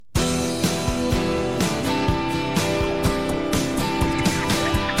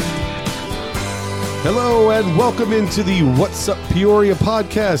Hello and welcome into the What's Up Peoria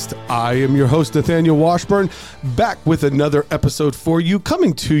podcast. I am your host, Nathaniel Washburn, back with another episode for you,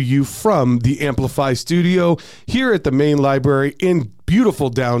 coming to you from the Amplify studio here at the main library in beautiful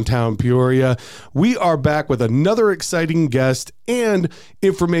downtown Peoria. We are back with another exciting guest and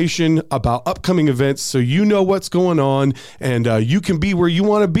information about upcoming events so you know what's going on and you can be where you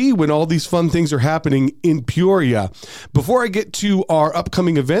want to be when all these fun things are happening in Peoria. Before I get to our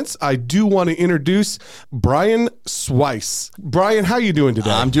upcoming events, I do want to introduce Brian Sweis. Brian, how are you doing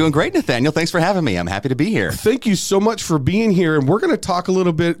today? I'm doing great, Nathaniel. Thanks for having me. I'm happy to be here. Thank you so much for being here. And we're going to talk a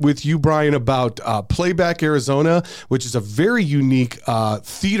little bit with you, Brian, about Playback Arizona, which is a very unique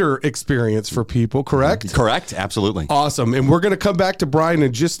theater experience for people, correct? Correct. Absolutely. Awesome. And we're going to come back to Brian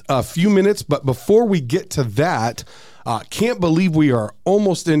in just a few minutes. But before we get to that, can't believe we are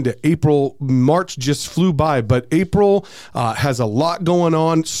almost into April. March just flew by, but April has a lot going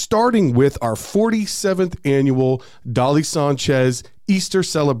on, starting with our 47th annual Dolly Sanchez Easter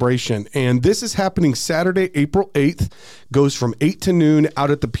celebration. And this is happening Saturday, April 8th, goes from 8 to noon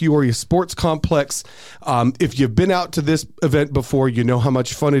out at the Peoria Sports Complex. If you've been out to this event before, you know how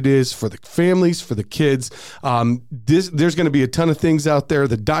much fun it is for the families, for the kids. There's going to be a ton of things out there.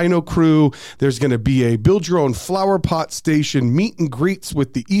 The Dino Crew, there's going to be a build your own flower pot station, meet and greets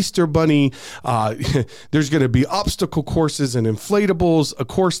with the Easter Bunny. There's going to be obstacle courses and inflatables. Of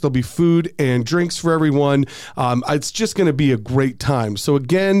course, there'll be food and drinks for everyone. It's just going to be a great time. So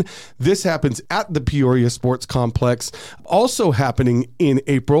again, this happens at the Peoria Sports Complex. Also happening in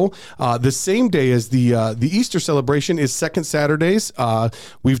April, the same day as the Easter celebration is Second Saturdays.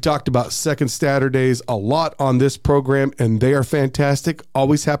 We've talked about Second Saturdays a lot on this program, and they are fantastic.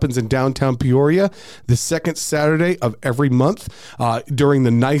 Always happens in downtown Peoria, the second Saturday of every month during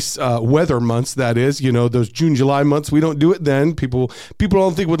the nice weather months. That is, you know, those June, July months. We don't do it then. People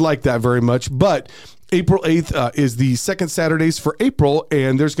don't think would like that very much, but April 8th is the second Saturdays for April,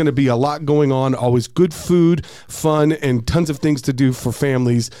 and there's going to be a lot going on, always good food, fun, and tons of things to do for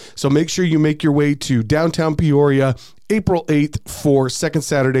families. So make sure you make your way to downtown Peoria, April 8th for second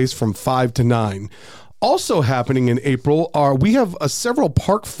Saturdays from 5 to 9. Also happening in April we have several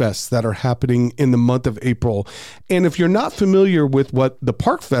park fests that are happening in the month of April. And if you're not familiar with what the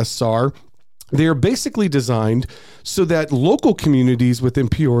park fests are, they are basically designed so that local communities within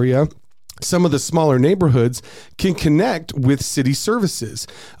Peoria, some of the smaller neighborhoods, can connect with city services.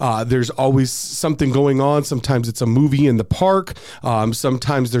 There's always something going on. Sometimes it's a movie in the park.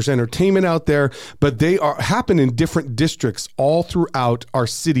 Sometimes there's entertainment out there, but they happen in different districts all throughout our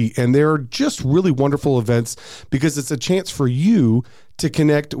city. And they're just really wonderful events because it's a chance for you to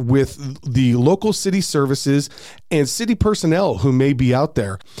connect with the local city services and city personnel who may be out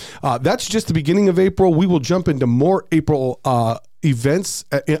there. That's just the beginning of April. We will jump into more April events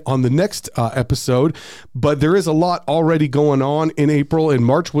on the next episode, but there is a lot already going on in April, and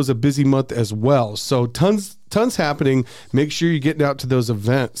March was a busy month as well. So tons happening. Make sure you're getting out to those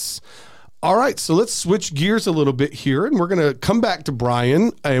events. All right, so let's switch gears a little bit here, and we're going to come back to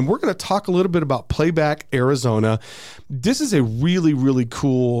Brian, and we're going to talk a little bit about Playback Arizona. This is a really, really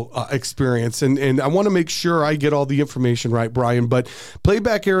cool experience, and I want to make sure I get all the information right, Brian, but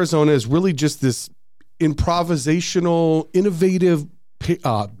Playback Arizona is really just this improvisational, innovative,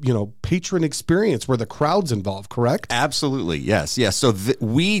 patron experience where the crowd's involved, correct? Absolutely, yes. So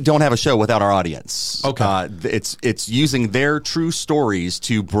we don't have a show without our audience. Okay, it's using their true stories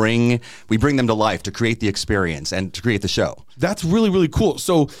we bring them to life to create the experience and to create the show. That's really, really cool.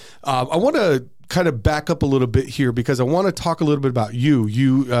 So I want to kind of back up a little bit here because I want to talk a little bit about you.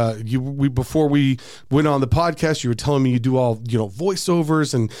 Before we went on the podcast, you were telling me you do all,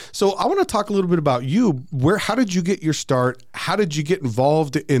 voiceovers. And so I want to talk a little bit about you. How did you get your start? How did you get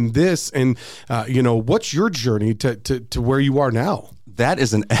involved in this? And, what's your journey to where you are now? That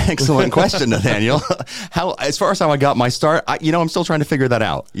is an excellent question, Nathaniel. As far as how I got my start, I'm still trying to figure that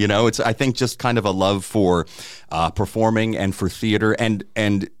out. It's, I think, just kind of a love for performing and for theater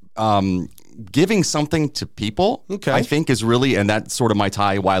and giving something to people, okay, I think is really, and that's sort of my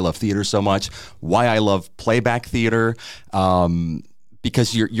tie, why I love theater so much, why I love playback theater,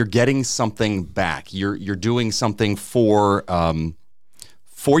 because you're getting something back. You're doing something for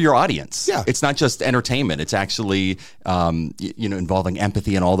your audience. Yeah. It's not just entertainment. It's actually, involving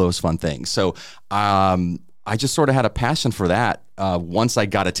empathy and all those fun things. So I just sort of had a passion for that once I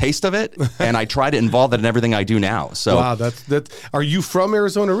got a taste of it, and I try to involve it in everything I do now. So, wow, that's. Are you from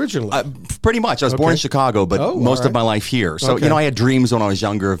Arizona originally? Pretty much. I was born in Chicago, but most of my life here. So, I had dreams when I was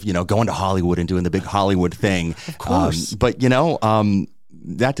younger of, going to Hollywood and doing the big Hollywood thing. Of course. But,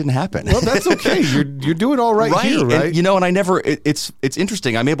 that didn't happen. Well, that's okay. You're doing all right here, right? And, and I never. It's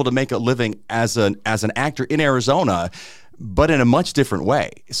interesting. I'm able to make a living as an actor in Arizona, but in a much different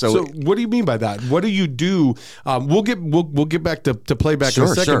way. So what do you mean by that? What do you do? We'll get back to Playback in a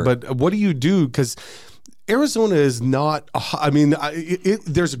second. Sure. But what do you do? Because Arizona is not.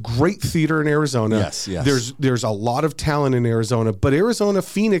 There's great theater in Arizona. Yes. There's a lot of talent in Arizona, but Arizona,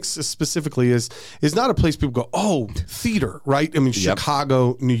 Phoenix specifically, is not a place people go, oh, theater, right? I mean, Yep.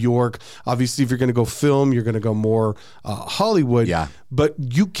 Chicago, New York. Obviously, if you're going to go film, you're going to go more Hollywood. Yeah. But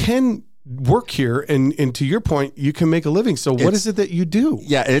you can work here, and to your point, you can make a living. So what is it that you do?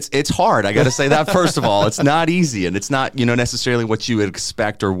 Yeah, it's hard. I got to say that first of all. It's not easy, and it's not necessarily what you would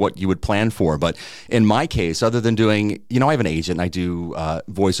expect or what you would plan for. But in my case, other than doing, I have an agent. I do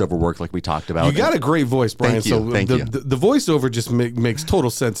voiceover work, like we talked about. You got a great voice, Brian. Thank you. The voiceover just makes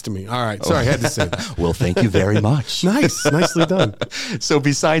total sense to me. All right, sorry, I had to say that. Well, thank you very much. Nicely done. So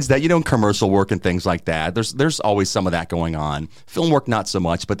besides that, commercial work and things like that, there's always some of that going on. Film work, not so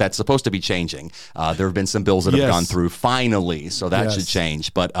much, but that's supposed to be changing. There have been some bills that have gone through finally, so that should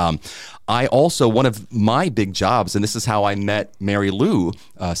change. But I also, one of my big jobs, and this is how I met Mary Lou,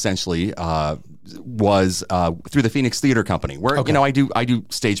 essentially, was through the Phoenix Theater Company, where I do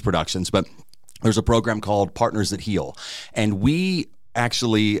stage productions, but there's a program called Partners That Heal, and we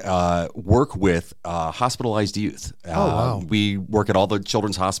actually work with hospitalized youth. Wow. We work at all the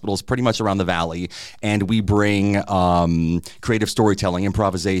children's hospitals pretty much around the valley, and we bring creative storytelling,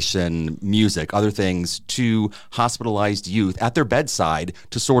 improvisation, music, other things to hospitalized youth at their bedside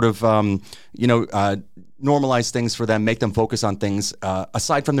to sort of, normalize things for them, make them focus on things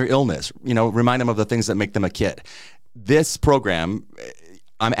aside from their illness, remind them of the things that make them a kid. This program,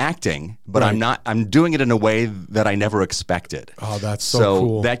 I'm acting, but Right. I'm doing it in a way that I never expected. Oh, that's so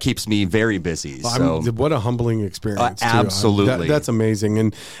cool. That keeps me very busy. So What a humbling experience. too. Absolutely. That's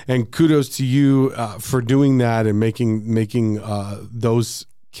amazing. And kudos to you for doing that and making those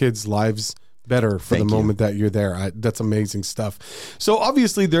kids' lives better for Thank the you. moment that you're there. That's amazing stuff. So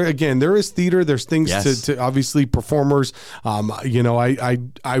obviously there is theater, there's things Yes. to obviously performers.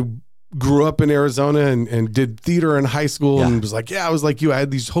 I grew up in Arizona and did theater in high school and was like, I was like you. I had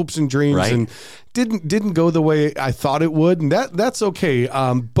these hopes and dreams Right. and didn't go the way I thought it would. And that's okay.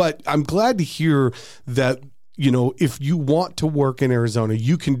 But I'm glad to hear that, if you want to work in Arizona,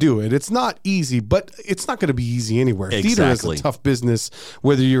 you can do it. It's not easy, but it's not going to be easy anywhere. Theater is a tough business,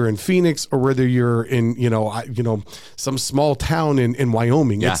 whether you're in Phoenix or whether you're in, some small town in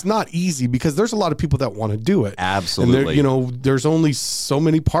Wyoming. Yeah. It's not easy because there's a lot of people that want to do it. Absolutely. And there's only so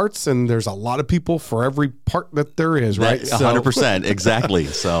many parts and there's a lot of people for every part that there is, right? 100%. Exactly.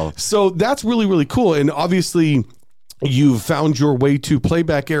 So that's really, really cool. And obviously, you've found your way to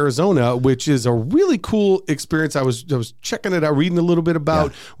Playback Arizona, which is a really cool experience. I was checking it out, reading a little bit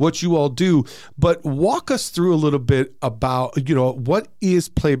about what you all do, but walk us through a little bit about, what is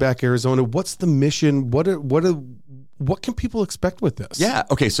Playback Arizona? What's the mission? What can people expect with this? Yeah.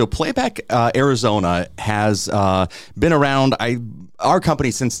 Okay. So Playback Arizona has been around our company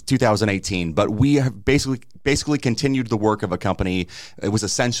since 2018, but we have basically continued the work of a company. It was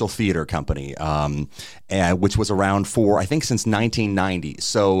Essential Theater Company, which was around since 1990.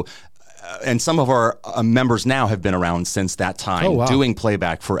 So. And some of our members now have been around since that time, doing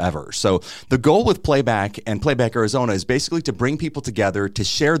playback forever. So the goal with Playback and Playback Arizona is basically to bring people together, to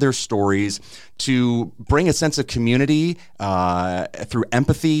share their stories, to bring a sense of community through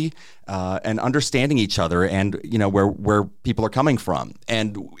empathy and understanding each other, and where people are coming from.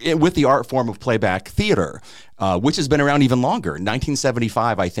 And with the art form of playback theater, which has been around even longer.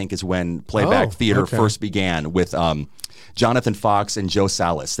 1975, I think, is when playback theater first began with. Jonathan Fox and Joe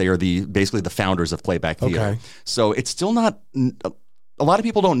Salas. They are basically the founders of Playback Theater. Okay. So it's still not. A lot of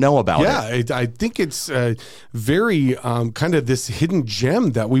people don't know about it. Yeah, I think it's very kind of this hidden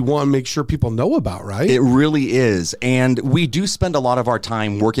gem that we want to make sure people know about, right? It really is. And we do spend a lot of our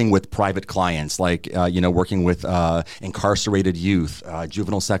time working with private clients, like, working with incarcerated youth,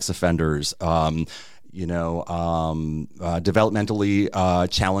 juvenile sex offenders, developmentally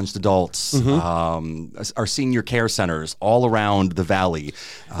challenged adults, our senior care centers all around the valley.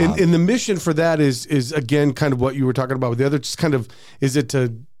 And the mission for that is again, kind of what you were talking about with the other, just kind of, is it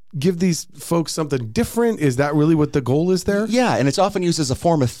to give these folks something different? Is that really what the goal is there? Yeah, and it's often used as a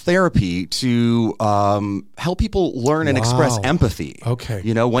form of therapy to help people learn and express empathy. Okay.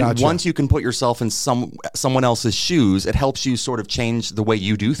 Once you can put yourself in someone else's shoes, it helps you sort of change the way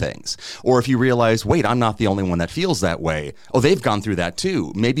you do things. Or if you realize, wait, I'm not the only one that feels that way. Oh, they've gone through that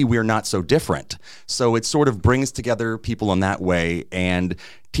too. Maybe we're not so different. So it sort of brings together people in that way and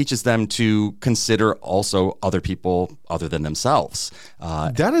teaches them to consider also other people other than themselves.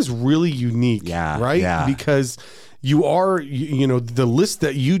 That is really unique, right? Yeah. Because you are, the list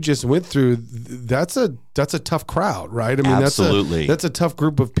that you just went through, that's a tough crowd, right? I mean, Absolutely. that's a tough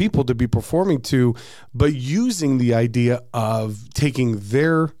group of people to be performing to, but using the idea of taking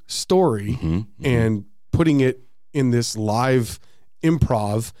their story and putting it in this live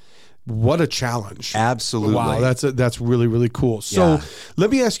improv. What a challenge. Absolutely. Wow, that's really, really cool. So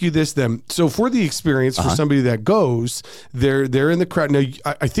let me ask you this then. So for the experience, for somebody that goes, they're in the crowd. Now,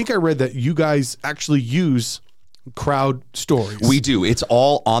 I think I read that you guys actually use crowd stories. We do. It's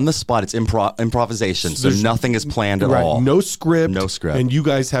all on the spot. It's improvisation. So nothing is planned at all. No script. No script. And you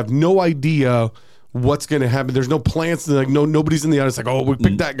guys have no idea what's going to happen. There's no plans. Like nobody's in the audience like, oh, we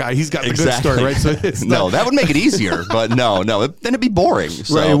picked that guy. He's got the good story, right? So it's no, that would make it easier, but no, then it'd be boring.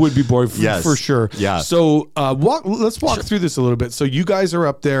 So. Right, it would be boring for sure. Yeah. So let's walk through this a little bit. So you guys are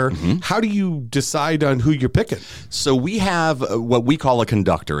up there. How do you decide on who you're picking? So we have what we call a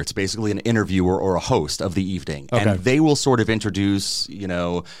conductor. It's basically an interviewer or a host of the evening, and they will sort of introduce,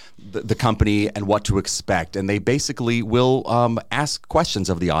 the company and what to expect, and they basically will ask questions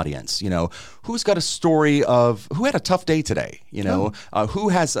of the audience. Who's got a story of who had a tough day today? Who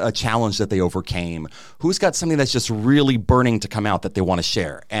has a challenge that they overcame? Who's got something that's just really burning to come out that they want to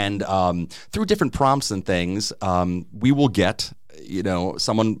share? And through different prompts and things, we will get,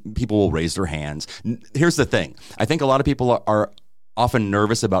 people will raise their hands. Here's the thing. I think a lot of people are often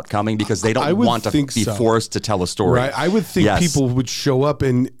nervous about coming because they don't want to be forced to tell a story. Right. I would think people would show up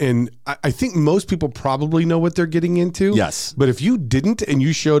and I think most people probably know what they're getting into. Yes. But if you didn't and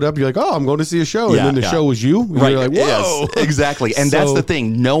you showed up, you're like, oh, I'm going to see a show. And then the show was you. Right. You're like, whoa. Yes, exactly. And that's the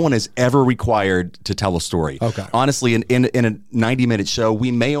thing. No one is ever required to tell a story. Okay. Honestly, in a 90-minute show,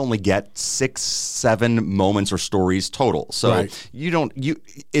 we may only get 6-7 moments or stories total. So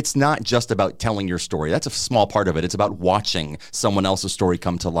it's not just about telling your story. That's a small part of it. It's about watching someone else's story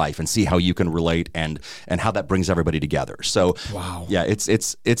come to life and see how you can relate and how that brings everybody together. So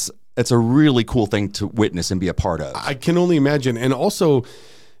it's a really cool thing to witness and be a part of. I can only imagine. And also,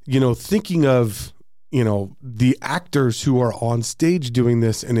 thinking of, the actors who are on stage doing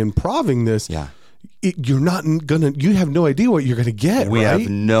this and improving this. Yeah. You have no idea what you're going to get. We have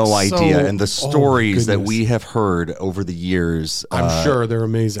no idea. And the stories that goodness. we have heard over the years, I'm sure they're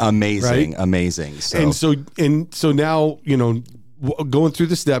amazing. Amazing. So now, going through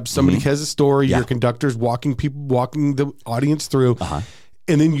the steps, somebody has a story, your conductor's walking the audience through.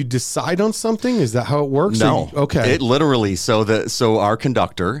 And then you decide on something? Is that how it works? No. Okay. It literally, so our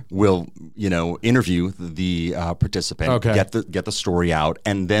conductor will, interview the participant, get the story out,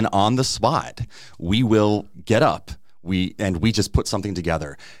 and then on the spot, we will get up. We just put something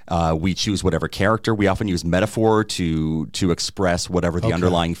together. We choose whatever character. We often use metaphor to express whatever the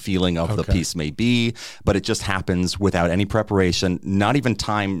underlying feeling of the piece may be, but it just happens without any preparation, not even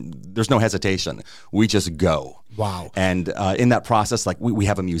time. There's no hesitation. We just go. Wow. And in that process, like we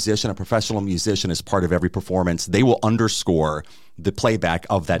have a professional musician as part of every performance. They will underscore the playback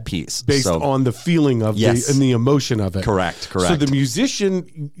of that piece. Based on the feeling of and the emotion of it. Correct. So the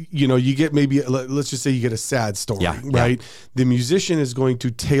musician, you get maybe, let's just say you get a sad story, right? Yeah. The musician is going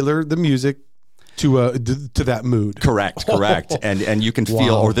to tailor the music to that mood. Correct. And you can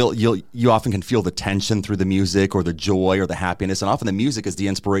feel, or you often can feel the tension through the music or the joy or the happiness. And often the music is the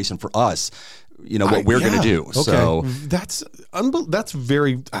inspiration for us. What we're going to do. Okay. So that's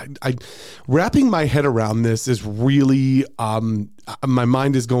very, wrapping my head around this is really, my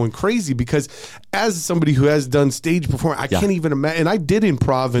mind is going crazy because as somebody who has done stage performance, I can't even imagine, and I did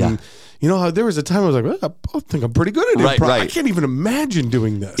improv and there was a time I was like, well, I think I'm pretty good at improv. I can't even imagine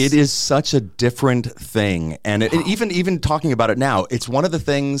doing this. It is such a different thing. And even talking about it now, it's one of the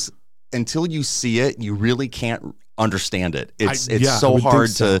things, until you see it, you really can't understand it. It's so hard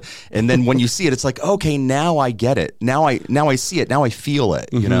to, and then when you see it, it's like, okay, now I get it. Now I see it. Now I feel it.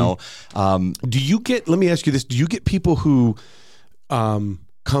 Do you get? Let me ask you this: do you get people who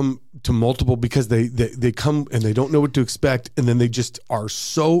come to multiple because they come and they don't know what to expect, and then they just are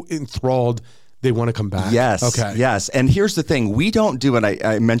so enthralled they want to come back? Yes. Okay. Yes. And here's the thing. We don't do, and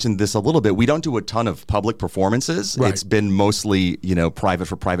I mentioned this a little bit, we don't do a ton of public performances. Right. It's been mostly, private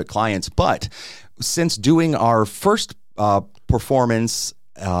for private clients. But since doing our first performance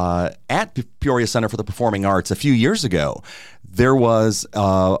at Peoria Center for the Performing Arts a few years ago, there was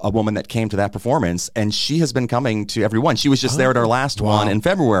a woman that came to that performance, and she has been coming to every one. She was just there at our last one in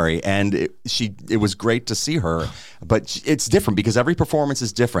February, and it was great to see her. But it's different because every performance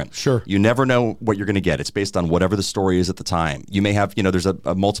is different. Sure. You never know what you're going to get. It's based on whatever the story is at the time. You may have, there's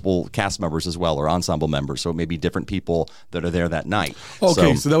a multiple cast members as well, or ensemble members, so it may be different people that are there that night.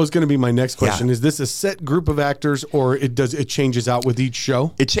 Okay, so that was going to be my next question. Yeah. Is this a set group of actors, or it changes out with each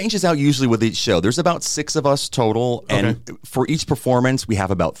show? It changes out usually with each show. There's about 6 of us total, and for each performance, we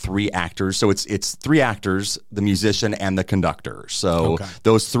have about 3 actors. So it's 3 actors, the musician, and the conductor. So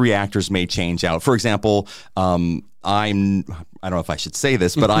those 3 actors may change out. For example, I don't know if I should say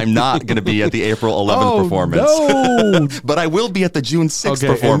this, but I'm not going to be at the April 11th performance. No. But I will be at the June 6th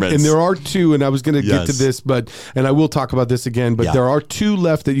performance. And there are 2, and I was going to get to this, and I will talk about this again, but there are 2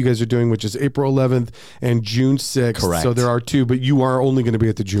 left that you guys are doing, which is April 11th and June 6th. Correct. So there are 2, but you are only going to be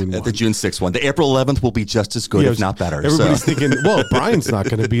at the June 1. At the June 6th one. The April 11th will be just as good, if not better. Everybody's thinking, well, Brian's not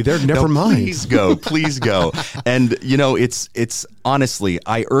going to be there. Never mind. Please go. Please go. And, it's honestly,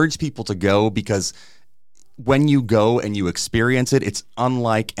 I urge people to go because when you go and you experience it, it's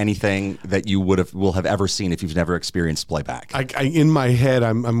unlike anything that you will have ever seen if you've never experienced playback. In my head,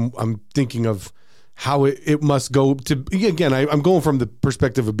 I'm thinking of how it must go to. Again, I'm going from the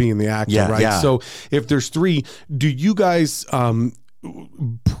perspective of being the actor, right? Yeah. So if there's 3, do you guys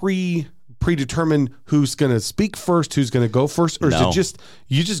predetermine who's going to speak first, who's going to go first, or is it just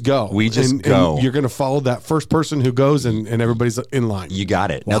you just go? We just go. And you're going to follow that first person who goes, and everybody's in line. You got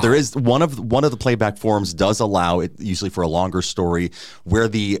it. Wow. Now there is one of the playback forums does allow it, usually for a longer story, where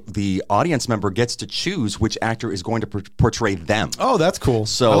the audience member gets to choose which actor is going to portray them. Oh, that's cool.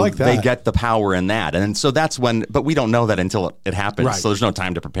 So I like that. They get the power in that, and so that's when. But we don't know that until it happens. Right. So there's no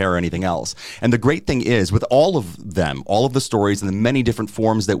time to prepare or anything else. And the great thing is, with all of them, all of the stories, and the many different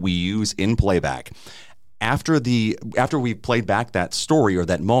forms that we use in playback, after we played back that story or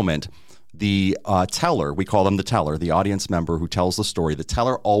that moment, the teller, we call them the teller, the audience member who tells the story, the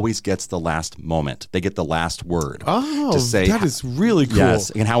teller always gets the last moment. They get the last word. Oh, to say, that is really cool.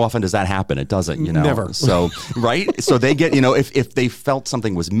 Yes, and how often does that happen? It doesn't, Never. So, right? So they get, if they felt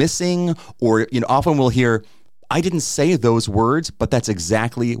something was missing, or, often we'll hear, I didn't say those words, but that's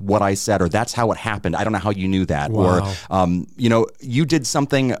exactly what I said, or that's how it happened. I don't know how you knew that. Wow. Or, you did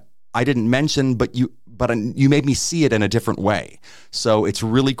something I didn't mention, but you made me see it in a different way. So it's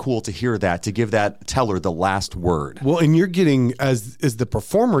really cool to hear that, to give that teller the last word. Well, and you're getting, as the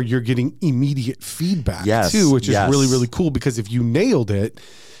performer, you're getting immediate feedback too, which is really, really cool, because if you nailed it,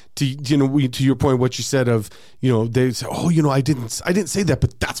 to your point, what you said of, they say, I didn't say that,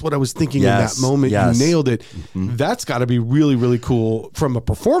 but that's what I was thinking in that moment. You nailed it. Mm-hmm. That's got to be really, really cool from a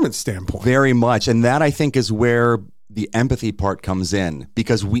performance standpoint. Very much. And that, I think, is where the empathy part comes in,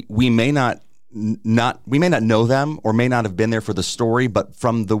 because we may not know them, or may not have been there for the story, but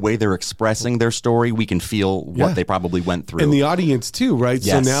from the way they're expressing their story, we can feel what they probably went through. And the audience too, right?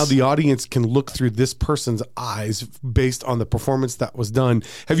 Yes. So now the audience can look through this person's eyes based on the performance that was done.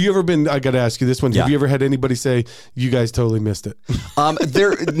 Have you ever been, I got to ask you this one, have you ever had anybody say, you guys totally missed it?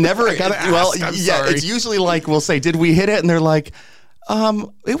 They're never, sorry. It's usually like, we'll say, did we hit it? And they're like,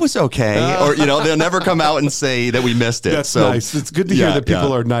 it was okay. Or, they'll never come out and say that we missed it. That's nice. It's good to hear that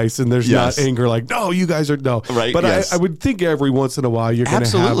people are nice, and there's not anger like, no, you guys are no. Right. But I would think every once in a while you're going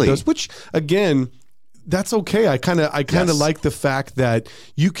to have those, which again, that's okay. I kind of like the fact that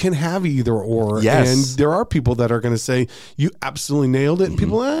you can have either or. Yes. And there are people that are going to say you absolutely nailed it, and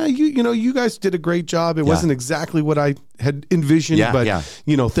people, you guys did a great job. It wasn't exactly what I had envisioned, but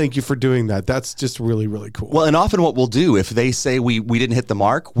thank you for doing that. That's just really, really cool. Well, and often what we'll do, if they say we didn't hit the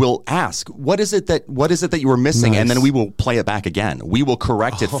mark, we'll ask, what is it that you were missing? Nice. And then we will play it back again. We will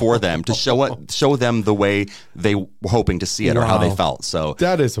correct it for them to show them the way they were hoping to see it, or how they felt. So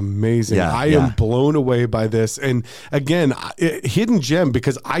that is amazing. I am blown away by this. And again, hidden gem,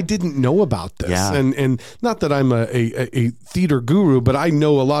 because I didn't know about this. And not that I'm a theater guru, but I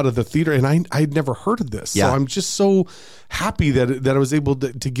know a lot of the theater, and I'd never heard of this. So I'm just so happy that I was able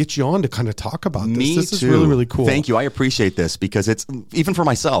to get you on to kind of talk about this. Me this too. Is really, really cool. Thank you. I appreciate this, because it's, even for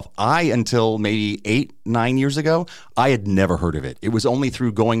myself, until maybe 8-9 years ago, I had never heard of it. It was only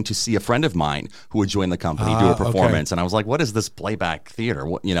through going to see a friend of mine who had joined the company do a performance. And I was like, what is this playback theater?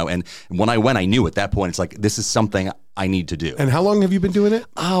 And when I went, I knew at that point, it's like, this is something I need to do. And how long have you been doing it?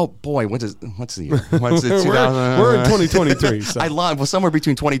 Oh boy, what's the year? What's it? we're in 2023. So. Somewhere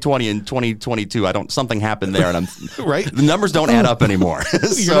between 2020 and 2022. Something happened there, and I'm right. The numbers don't add up anymore.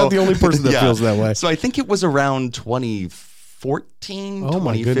 You're not the only person that feels that way. So I think it was around 2014, Oh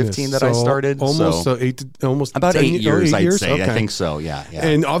my 2015 goodness. that I started. Almost so almost about 10 8 years, I'd say. Okay. I think so. Yeah.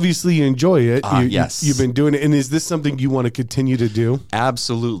 And obviously you enjoy it. Yes. You've been doing it. And is this something you want to continue to do?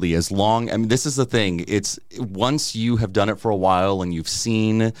 Absolutely. This is the thing. It's once you have done it for a while and you've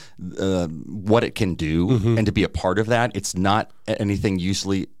seen what it can do, and to be a part of that, it's not anything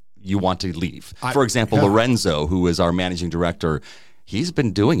usually you want to leave. For example, Lorenzo, who is our managing director, he's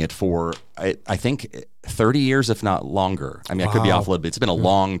been doing it for, I think, 30 years, if not longer. I mean, I could be off a little bit. It's been a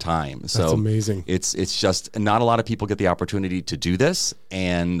long time. So that's amazing. It's just not a lot of people get the opportunity to do this,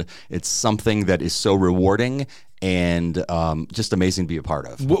 and it's something that is so rewarding and just amazing to be a part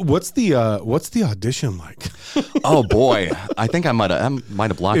of. What's the audition like? Oh boy, I think I might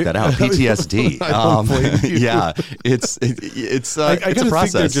have blocked that out. PTSD. Yeah, it's I it's gotta a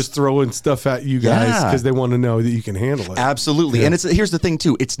process. think they're just throwing stuff at you guys because they want to know that you can handle it. Absolutely. And here's the thing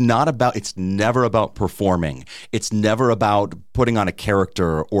too. It's never about performing. It's never about putting on a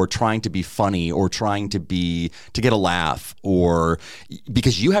character or trying to be funny or trying to get a laugh, or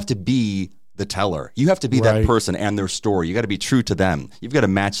because you have to be the teller. You have to be that person and their story. You got to be true to them. You've got to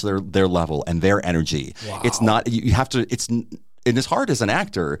match their level and their energy. Wow. It's not, you have to, and as hard as an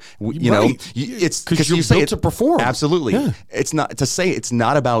actor, it's because you're built to perform. Absolutely. Yeah. It's not to say it's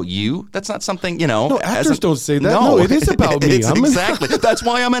not about you. That's not something, No, actors don't say that. No, it is about me. Exactly. That's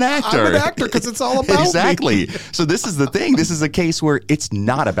why I'm an actor. I'm an actor because it's all about exactly. me. So this is the thing. This is a case where it's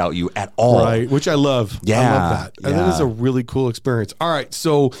not about you at all. Right, which I love. Yeah. I love that. And that is a really cool experience. All right,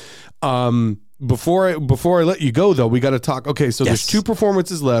 so before I let you go, though, we got to talk. Okay, so there's 2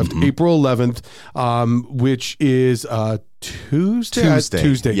 performances left. April 11th, which is Tuesday.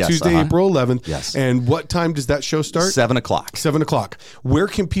 Yes, April 11th. Yes. And what time does that show start? 7 o'clock. 7 o'clock. Where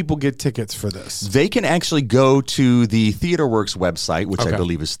can people get tickets for this? They can actually go to the TheaterWorks website, which I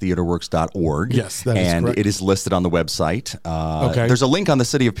believe is theaterworks.org. Yes, that is correct. It is listed on the website. There's a link on the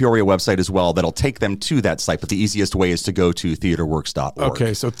City of Peoria website as well that'll take them to that site, but the easiest way is to go to theaterworks.org.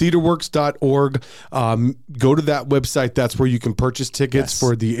 Okay, so theaterworks.org. Go to that website. That's where you can purchase tickets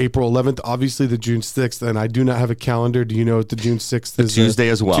for the April 11th, obviously the June 6th, and I do not have a calendar. Do you know what the June 6th is? Tuesday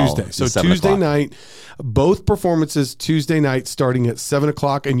as well. Tuesday. So Tuesday night, both performances Tuesday night starting at 7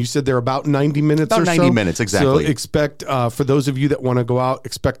 o'clock, and you said they're about 90 minutes about or so? 90 minutes, exactly. So expect, for those of you that want to go out,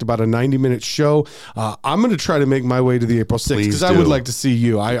 expect about a 90-minute show. I'm going to try to make my way to the April 6th because I would like to see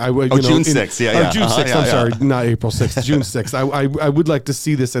you. June 6th. Yeah. June 6th. I'm sorry, not April 6th. June 6th. I would like to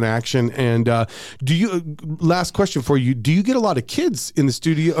see this in action. And last question for you, do you get a lot of kids in the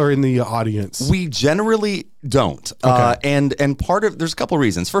studio or in the audience? We generally don't. Okay. And part of, there's a couple of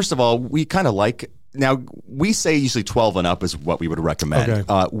reasons. First of all, we kind of like, now we say usually 12 and up is what we would recommend.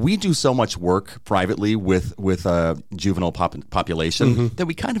 Okay. We do so much work privately with juvenile population that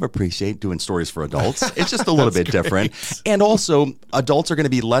we kind of appreciate doing stories for adults. It's just a little bit different. And also adults are going to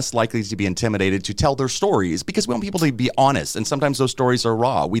be less likely to be intimidated to tell their stories because we want people to be honest. And sometimes those stories are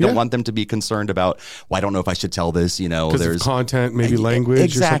raw. We don't want them to be concerned about, well, I don't know if I should tell this, because of content, maybe language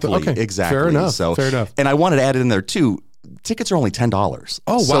exactly, or something. Okay. Exactly. Fair enough. So, fair enough. And I wanted to add it in there too. Tickets are only $10.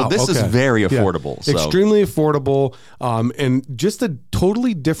 Oh, wow. So this is very affordable. Yeah. Extremely affordable, and just a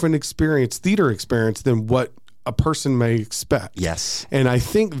totally different theater experience than what a person may expect. Yes. And I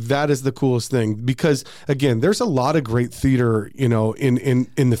think that is the coolest thing because, again, there's a lot of great theater, in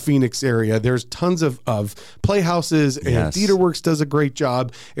the Phoenix area. There's tons of playhouses, and TheaterWorks does a great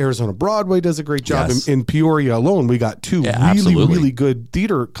job. Arizona Broadway does a great job. Yes. In Peoria alone, we got 2 really good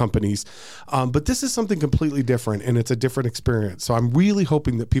theater companies. But this is something completely different, and it's a different experience. So I'm really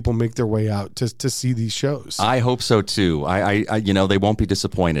hoping that people make their way out to see these shows. I hope so too. I they won't be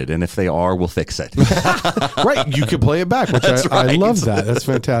disappointed, and if they are, we'll fix it. Right, you can play it back, which I love that. That's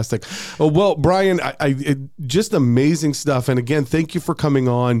fantastic. Oh, well, Brian, just amazing stuff. And again, thank you for coming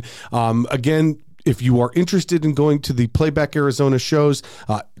on. Again, if you are interested in going to the Playback Arizona shows,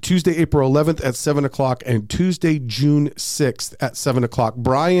 Tuesday, April 11th at 7 o'clock and Tuesday, June 6th at 7 o'clock.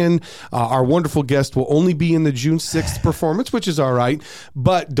 Brian, our wonderful guest, will only be in the June 6th performance, which is all right,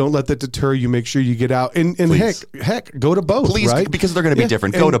 but don't let that deter you. Make sure you get out. And heck, go to both. Please, right? Because they're going to be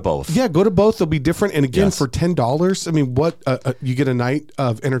different. Go to both. Yeah, go to both. They'll be different. And again, for $10, I mean, what you get a night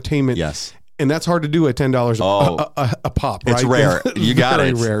of entertainment. Yes. And that's hard to do at $10 a pop, right? It's rare. You got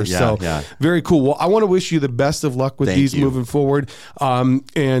it. Very rare. Yeah, so very cool. Well, I want to wish you the best of luck with these moving forward.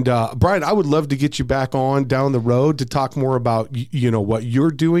 And Brian, I would love to get you back on down the road to talk more about, what you're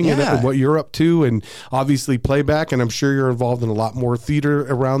doing and what you're up to, and obviously Playback. And I'm sure you're involved in a lot more theater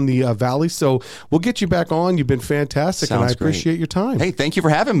around the Valley. So we'll get you back on. You've been fantastic. Sounds and I appreciate your time. Hey, thank you for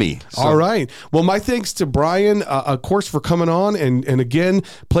having me. All right. Well, my thanks to Brian, of course, for coming on. And again,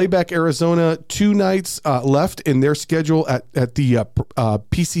 Playback Arizona Arizona 2 nights left in their schedule at the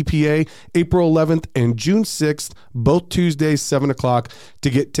PCPA, April 11th and June 6th, both Tuesdays, 7 o'clock, to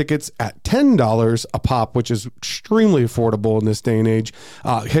get tickets at $10 a pop, which is extremely affordable in this day and age.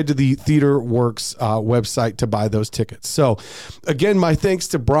 Head to the Theater Works website to buy those tickets. So again, my thanks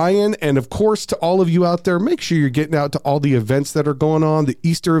to Brian, and of course to all of you out there. Make sure you're getting out to all the events that are going on. The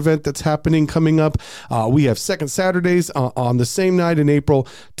Easter event that's happening coming up. We have Second Saturdays on the same night in April.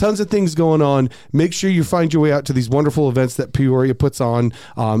 Tons of things going on. Make sure you find your way out to these wonderful events that Peoria puts on.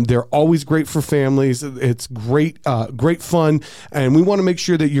 They're always great for families. It's great fun, and we want to make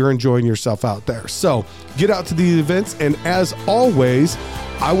sure that you're enjoying yourself out there. So get out to these events, and as always,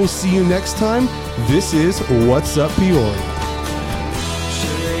 I will see you next time. This is What's Up Peoria.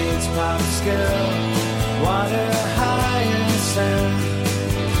 Charades, pop skill, water.